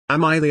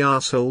Am I the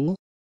asshole?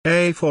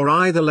 A, for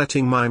either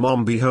letting my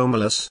mom be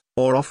homeless,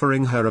 or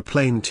offering her a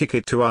plane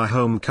ticket to our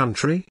home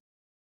country?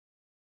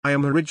 I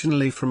am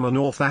originally from a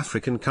North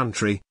African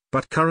country,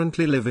 but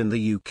currently live in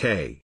the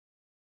UK.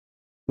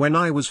 When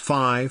I was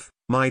 5,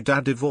 my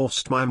dad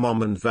divorced my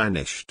mom and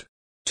vanished.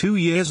 2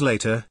 years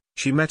later,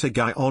 she met a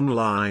guy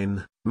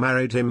online,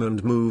 married him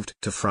and moved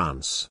to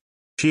France.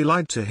 She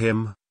lied to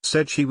him,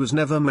 said she was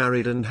never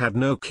married and had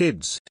no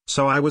kids,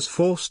 so I was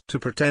forced to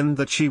pretend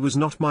that she was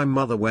not my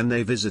mother when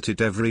they visited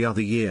every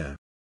other year.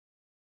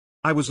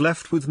 I was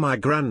left with my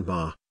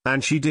grandma,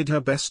 and she did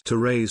her best to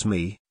raise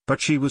me, but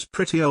she was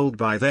pretty old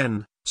by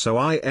then, so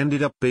I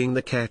ended up being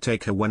the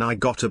caretaker when I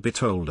got a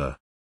bit older.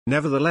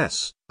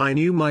 Nevertheless, I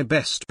knew my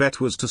best bet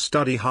was to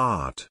study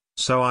hard,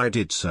 so I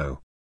did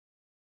so.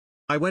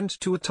 I went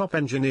to a top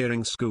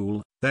engineering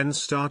school, then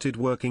started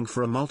working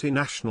for a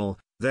multinational,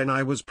 then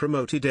I was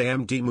promoted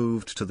AMD,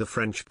 moved to the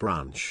French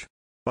branch.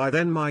 By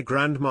then my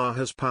grandma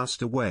has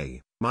passed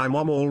away, my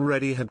mom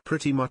already had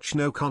pretty much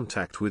no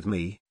contact with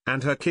me,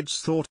 and her kids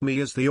thought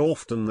me as the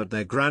orphan that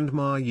their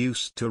grandma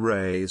used to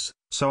raise,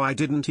 so I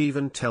didn't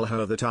even tell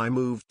her that I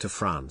moved to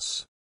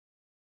France.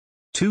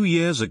 2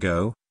 years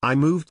ago, I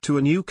moved to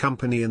a new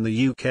company in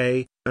the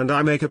UK, and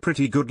I make a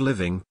pretty good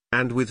living,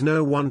 and with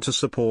no one to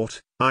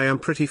support, I am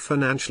pretty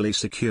financially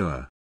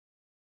secure.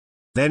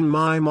 Then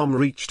my mom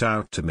reached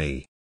out to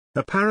me.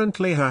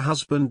 Apparently her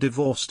husband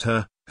divorced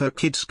her, her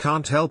kids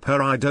can't help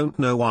her, I don't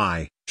know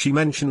why, she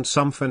mentioned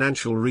some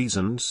financial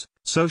reasons,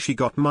 so she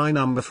got my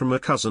number from a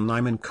cousin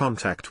I'm in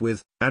contact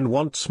with, and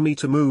wants me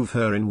to move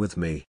her in with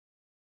me.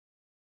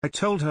 I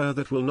told her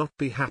that will not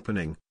be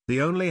happening,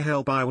 the only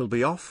help I will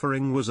be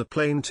offering was a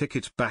plane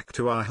ticket back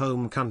to our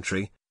home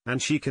country,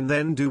 and she can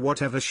then do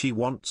whatever she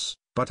wants,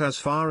 but as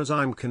far as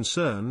I'm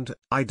concerned,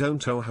 I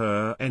don't owe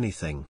her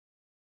anything.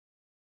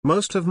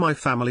 Most of my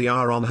family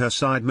are on her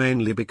side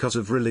mainly because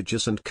of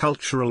religious and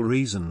cultural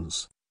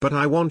reasons, but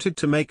I wanted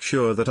to make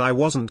sure that I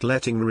wasn't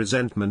letting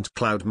resentment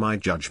cloud my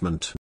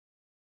judgment.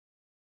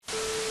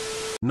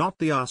 Not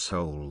the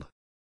asshole.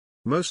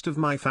 Most of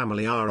my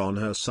family are on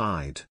her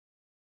side.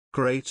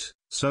 Great,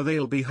 so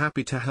they'll be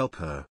happy to help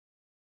her.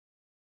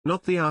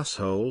 Not the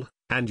asshole,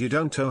 and you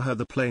don't owe her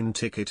the plane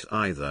ticket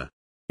either.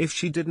 If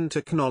she didn't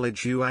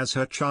acknowledge you as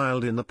her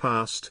child in the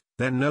past,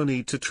 then no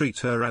need to treat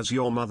her as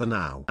your mother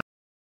now.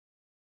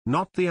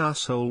 Not the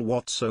asshole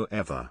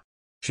whatsoever.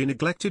 She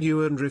neglected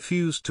you and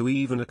refused to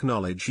even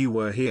acknowledge you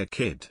were here,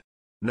 kid.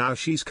 Now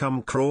she's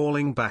come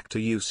crawling back to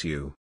use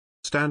you.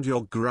 Stand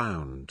your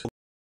ground.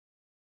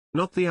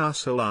 Not the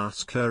asshole.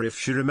 Ask her if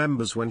she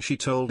remembers when she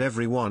told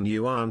everyone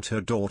you aren't her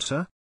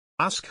daughter.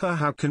 Ask her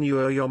how can you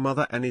owe your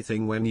mother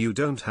anything when you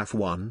don't have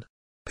one.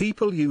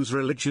 People use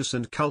religious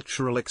and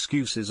cultural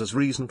excuses as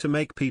reason to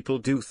make people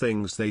do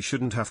things they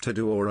shouldn't have to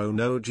do or owe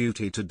no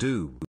duty to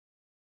do.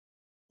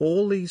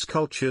 All these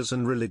cultures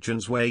and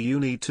religions where you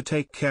need to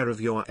take care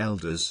of your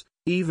elders,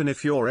 even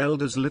if your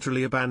elders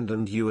literally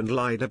abandoned you and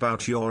lied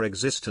about your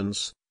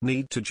existence,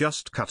 need to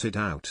just cut it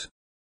out.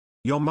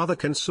 Your mother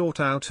can sort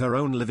out her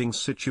own living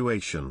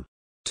situation.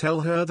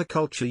 Tell her the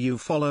culture you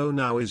follow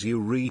now is you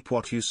reap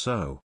what you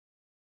sow.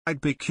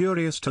 I'd be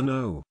curious to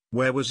know,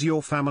 where was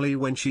your family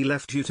when she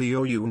left you to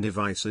your own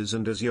devices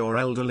and as your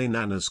elderly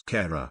nana's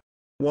carer?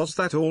 Was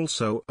that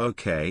also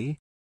okay?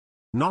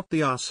 Not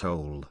the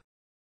asshole.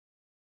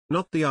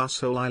 Not the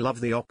asshole. I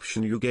love the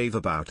option you gave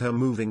about her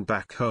moving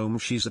back home.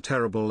 She's a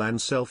terrible and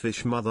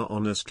selfish mother.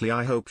 Honestly,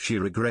 I hope she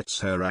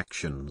regrets her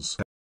actions.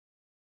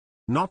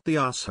 Not the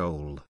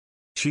asshole.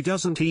 She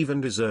doesn't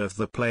even deserve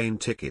the plane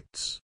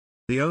tickets.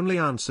 The only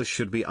answer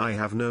should be I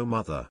have no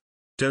mother.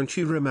 Don't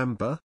you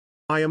remember?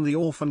 I am the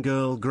orphan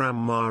girl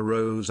Grandma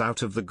rose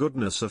out of the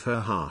goodness of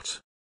her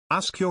heart.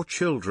 Ask your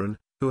children,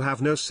 who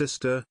have no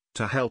sister,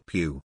 to help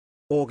you.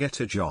 Or get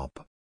a job.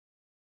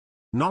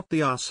 Not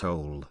the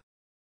asshole.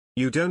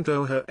 You don't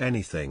owe her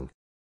anything.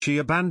 She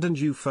abandoned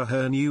you for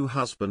her new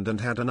husband and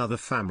had another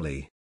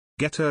family.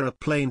 Get her a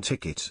plane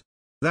ticket.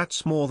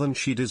 That's more than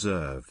she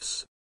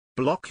deserves.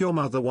 Block your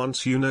mother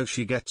once you know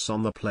she gets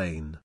on the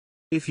plane.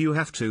 If you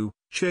have to,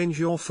 change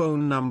your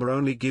phone number.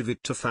 Only give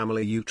it to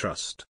family you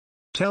trust.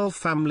 Tell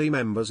family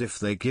members if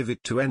they give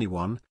it to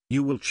anyone,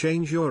 you will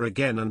change your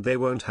again and they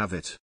won't have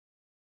it.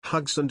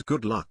 Hugs and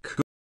good luck.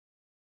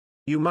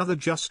 Your mother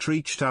just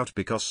reached out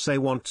because they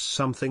want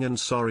something and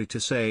sorry to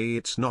say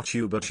it's not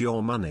you but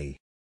your money.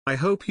 I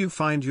hope you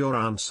find your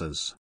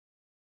answers.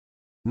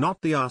 Not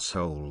the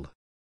asshole.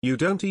 You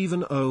don't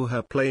even owe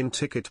her plane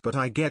ticket, but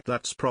I get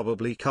that's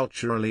probably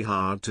culturally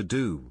hard to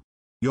do.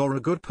 You're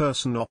a good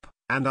person,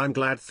 and I'm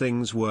glad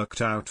things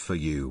worked out for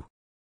you.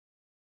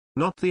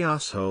 Not the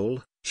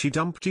asshole. She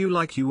dumped you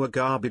like you were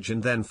garbage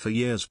and then for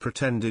years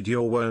pretended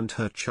you weren't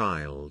her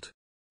child.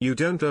 You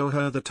don't owe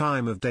her the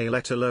time of day,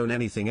 let alone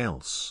anything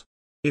else.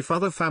 If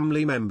other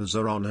family members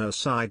are on her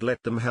side,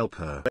 let them help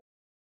her.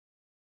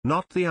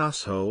 Not the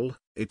asshole.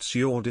 It's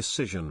your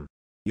decision.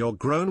 You're a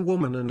grown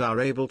woman and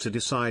are able to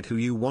decide who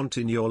you want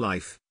in your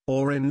life,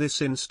 or in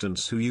this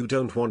instance who you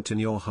don't want in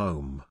your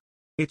home.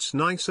 It's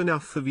nice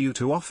enough of you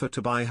to offer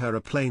to buy her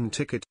a plane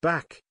ticket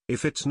back.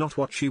 If it's not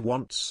what she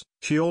wants,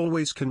 she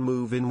always can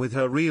move in with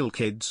her real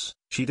kids.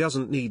 She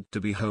doesn't need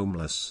to be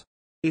homeless.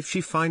 If she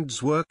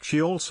finds work,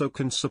 she also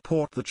can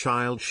support the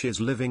child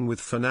she's living with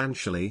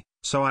financially,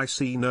 so I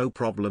see no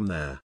problem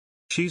there.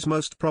 She's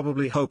most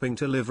probably hoping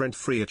to live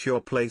rent-free at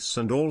your place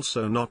and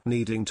also not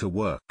needing to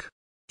work.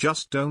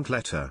 Just don't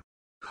let her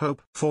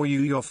hope for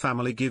you. Your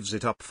family gives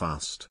it up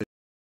fast.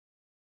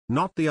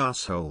 Not the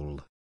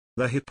asshole.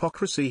 The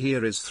hypocrisy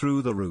here is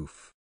through the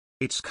roof.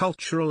 It's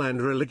cultural and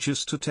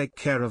religious to take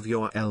care of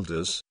your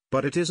elders,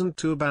 but it isn't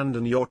to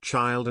abandon your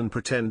child and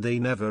pretend they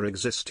never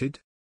existed.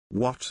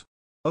 What?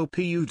 OP,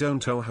 you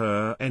don't owe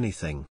her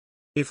anything.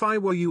 If I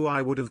were you,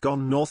 I would have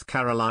gone North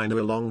Carolina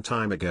a long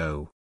time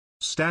ago.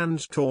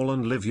 Stand tall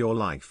and live your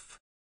life.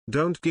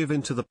 Don't give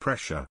in to the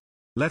pressure.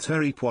 Let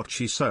her eat what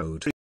she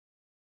sowed.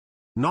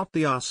 Not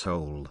the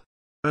asshole.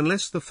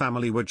 Unless the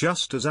family were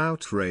just as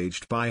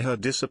outraged by her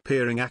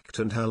disappearing act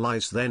and her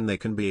lies, then they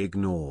can be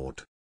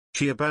ignored.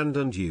 She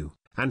abandoned you,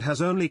 and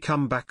has only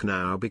come back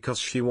now because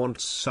she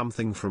wants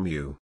something from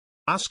you.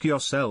 Ask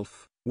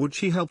yourself, would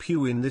she help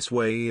you in this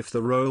way if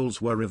the roles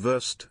were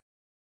reversed?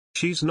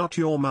 She's not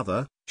your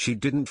mother, she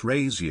didn't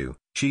raise you,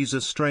 she's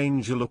a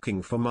stranger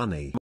looking for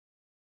money.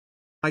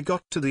 I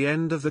got to the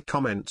end of the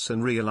comments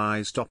and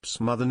realized Op's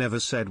mother never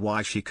said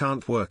why she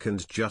can't work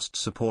and just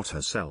support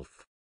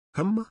herself.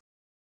 I'm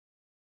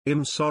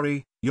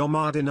sorry, your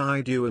ma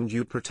denied you and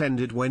you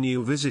pretended when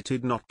you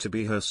visited not to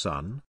be her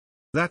son?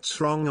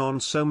 That's wrong on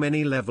so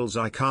many levels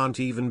I can't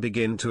even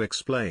begin to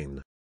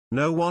explain.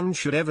 No one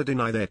should ever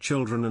deny their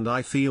children, and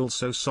I feel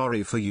so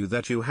sorry for you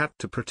that you had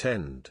to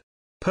pretend.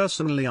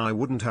 Personally, I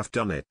wouldn't have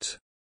done it.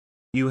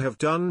 You have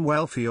done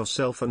well for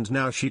yourself, and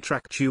now she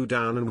tracked you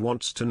down and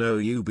wants to know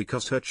you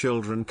because her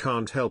children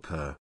can't help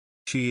her.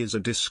 She is a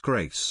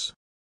disgrace.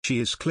 She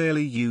is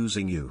clearly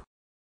using you.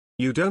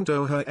 You don't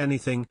owe her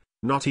anything,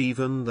 not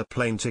even the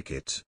plane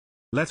ticket.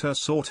 Let her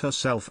sort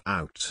herself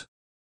out.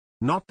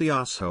 Not the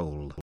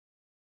asshole.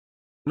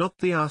 Not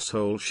the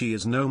asshole. She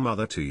is no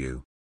mother to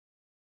you.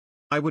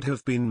 I would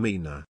have been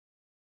meaner.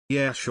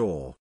 Yeah,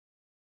 sure.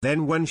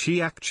 Then when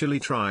she actually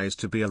tries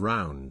to be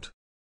around.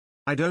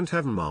 I don't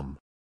have mom.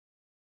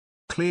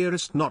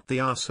 Clearest not the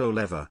asshole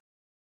ever.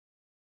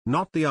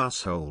 Not the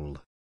asshole.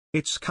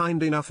 It's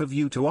kind enough of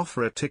you to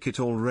offer a ticket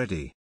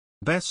already.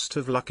 Best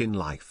of luck in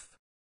life.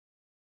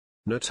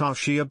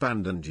 Natasha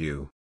abandoned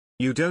you.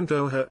 You don't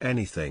owe her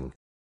anything.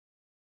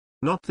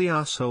 Not the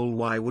asshole.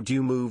 Why would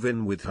you move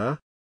in with her?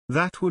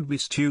 That would be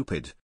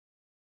stupid.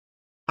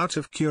 Out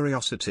of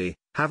curiosity,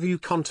 have you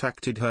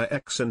contacted her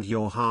ex and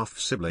your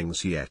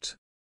half-siblings yet?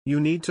 You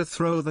need to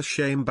throw the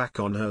shame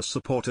back on her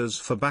supporters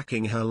for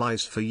backing her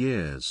lies for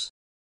years.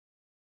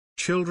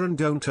 Children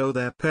don't owe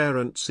their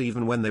parents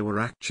even when they were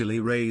actually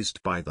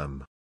raised by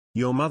them.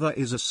 Your mother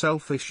is a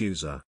selfish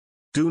user.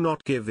 Do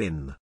not give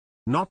in.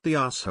 Not the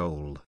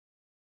asshole.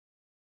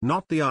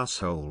 Not the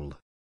asshole.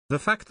 The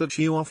fact that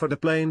you offered a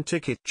plane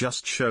ticket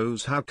just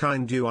shows how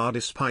kind you are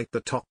despite the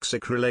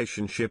toxic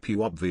relationship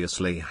you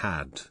obviously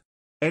had.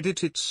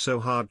 Edit. It's so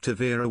hard to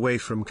veer away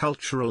from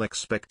cultural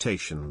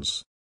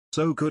expectations.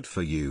 So good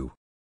for you.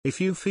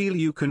 If you feel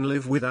you can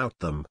live without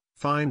them,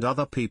 find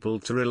other people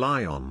to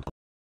rely on.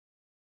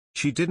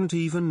 She didn't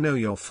even know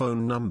your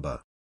phone number.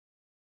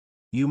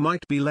 You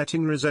might be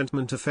letting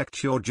resentment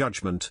affect your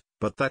judgment,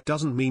 but that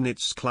doesn't mean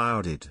it's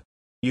clouded.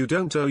 You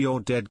don't owe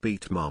your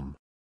deadbeat mom.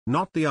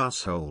 Not the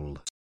asshole.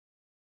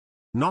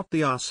 Not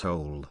the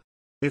asshole.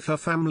 If her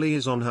family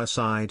is on her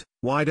side,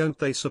 why don't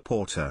they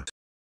support her?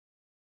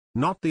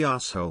 Not the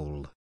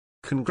asshole.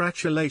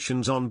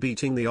 Congratulations on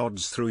beating the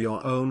odds through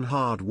your own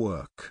hard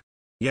work.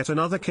 Yet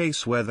another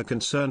case where the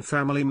concerned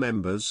family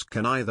members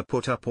can either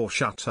put up or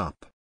shut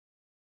up.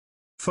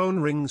 Phone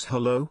rings.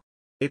 Hello?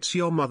 It's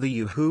your mother.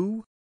 You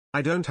who?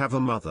 I don't have a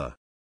mother.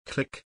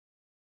 Click.